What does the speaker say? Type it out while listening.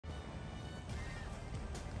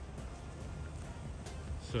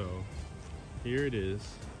So here it is,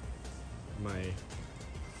 my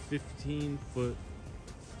 15-foot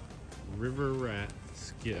river rat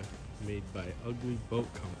skiff made by Ugly Boat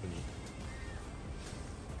Company.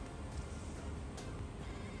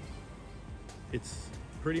 It's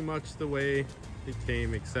pretty much the way it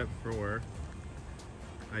came, except for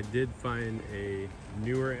I did find a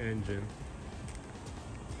newer engine.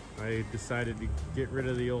 I decided to get rid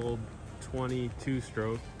of the old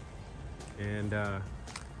 22-stroke and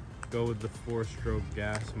go with the 4-stroke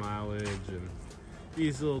gas mileage, and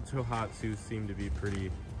these little Tohatsus seem to be pretty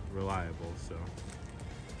reliable, so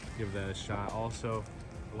give that a shot. Also,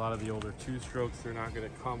 a lot of the older 2-strokes, they're not going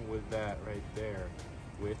to come with that right there,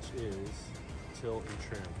 which is tilt and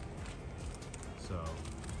trim. So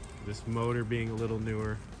this motor being a little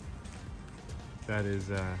newer, that is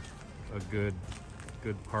a good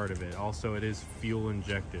part of it. Also, it is fuel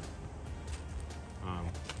injected.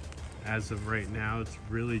 As of right now, it's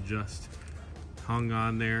really just hung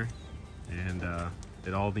on there, and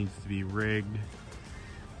it all needs to be rigged.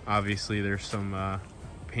 Obviously, there's some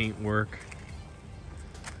paint work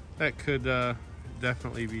that could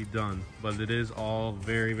definitely be done, but it is all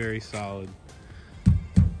very, very solid.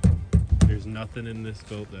 There's nothing in this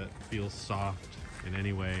boat that feels soft in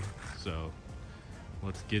any way, so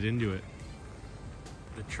let's get into it.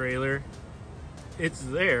 The trailer, it's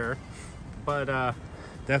there, but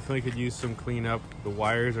definitely could use some cleanup. The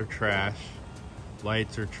wires are trash,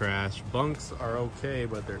 lights are trash, bunks are okay,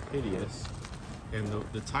 but they're hideous. And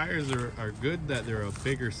the tires are good that they're a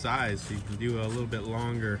bigger size, so you can do a little bit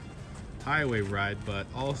longer highway ride, but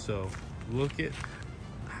also look at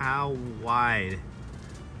how wide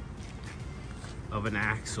of an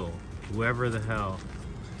axle whoever the hell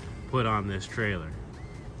put on this trailer.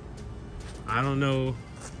 I don't know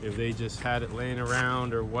if they just had it laying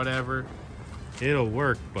around or whatever. It'll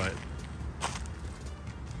work, but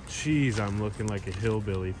geez, I'm looking like a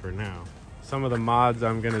hillbilly for now. Some of the mods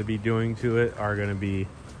I'm going to be doing to it are going to be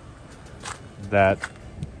that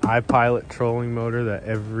iPilot trolling motor that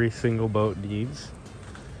every single boat needs.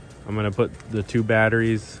 I'm going to put the 2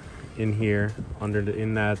 batteries in here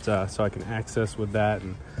in that so I can access with that,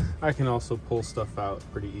 and I can also pull stuff out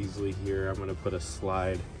pretty easily here. I'm going to put a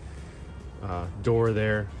slide door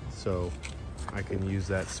there so I can use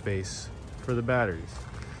that space for the batteries.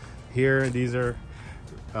 Here, these are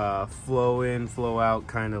flow in, flow out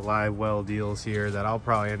kind of live well deals here that I'll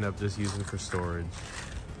probably end up just using for storage.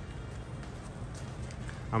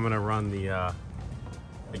 I'm gonna run the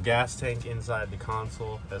gas tank inside the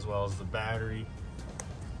console as well as the battery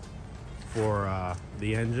for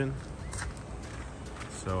the engine.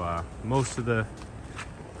 So most of the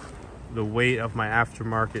weight of my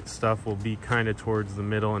aftermarket stuff will be kind of towards the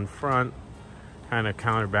middle and front, kind of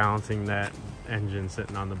counterbalancing that engine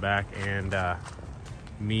sitting on the back, and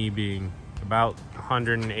me being about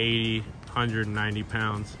 180, 190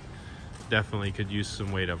 pounds, definitely could use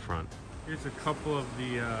some weight up front. Here's a couple of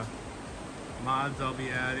the mods I'll be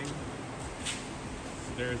adding.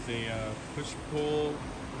 There's a push-pull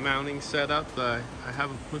mounting setup. I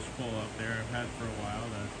have a push-pull up there I've had for a while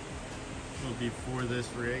that will be for this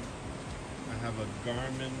rig. I have a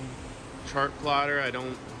Garmin chart plotter. I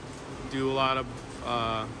don't do a lot of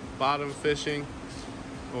bottom fishing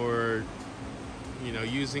or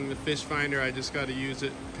using the fish finder. I just got to use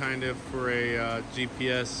it kind of for a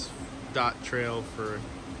GPS dot trail for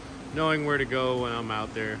knowing where to go when I'm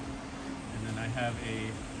out there. And then I have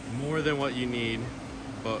a more than what you need,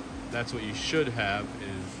 but that's what you should have,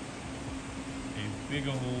 is a big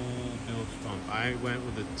old bilge pump. I went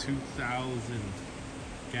with a 2,000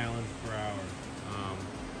 gallons per hour.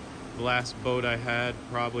 The last boat I had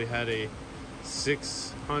probably had a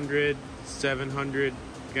 600, 700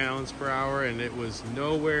 gallons per hour, and it was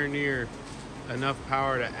nowhere near enough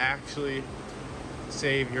power to actually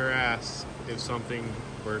save your ass if something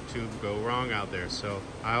were to go wrong out there. So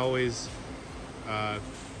I always go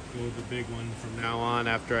with the big one from now on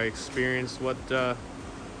after I experience what the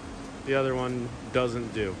other one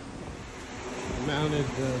doesn't do. I mounted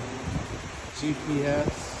the GPS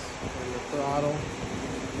and the throttle.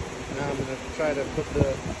 Now I'm going to try to put the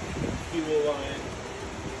fuel line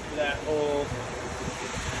to that hole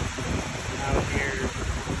out here.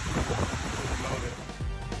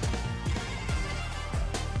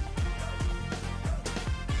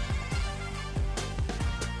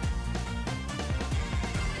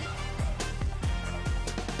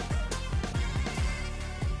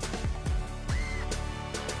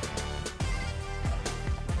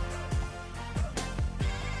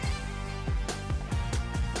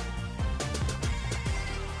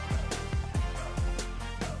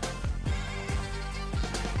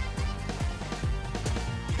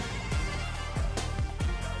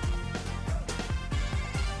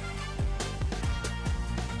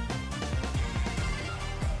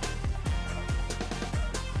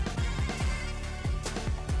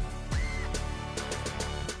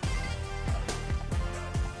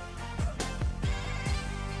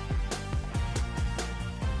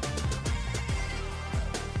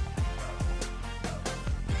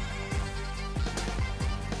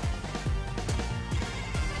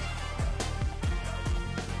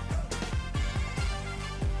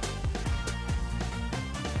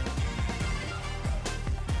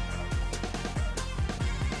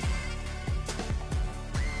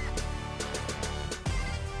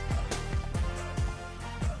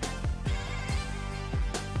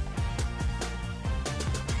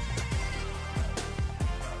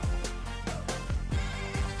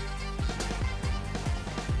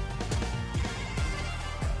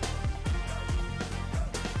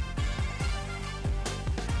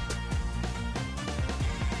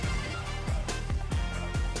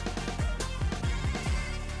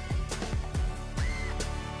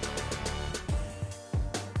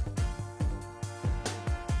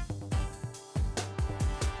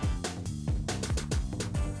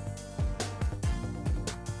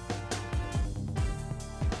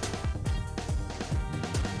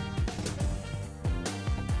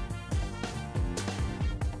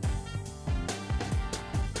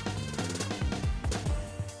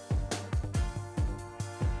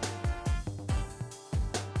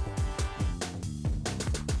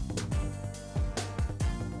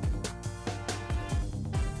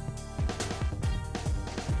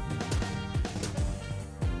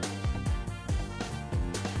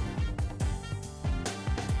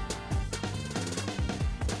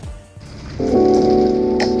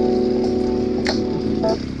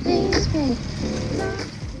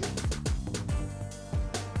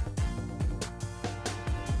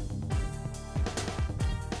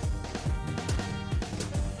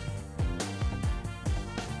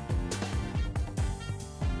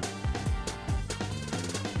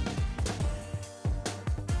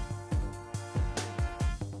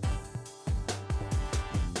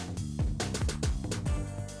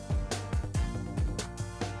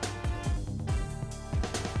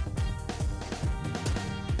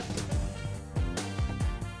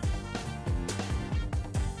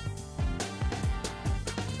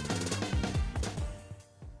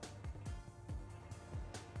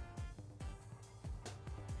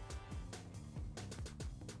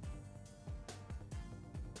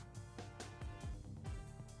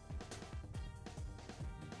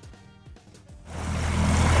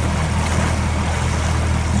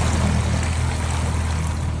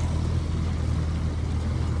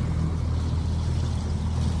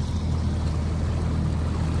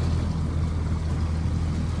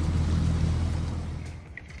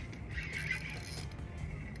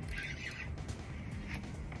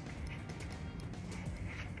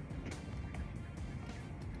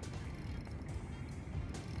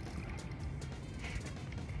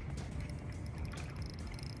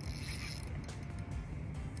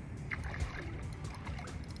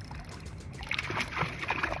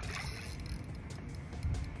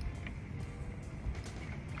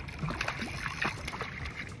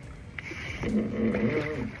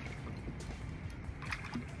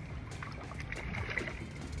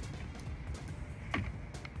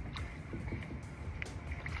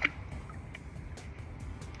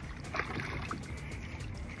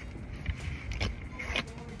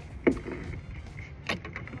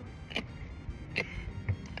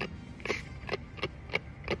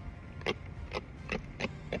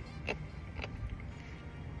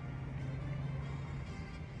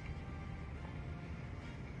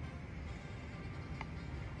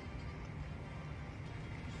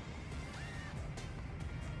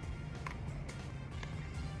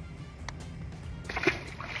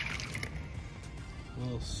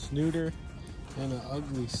 Little snooter and an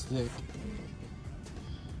ugly stick.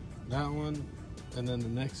 That one, and then the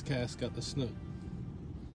next cast got the snook.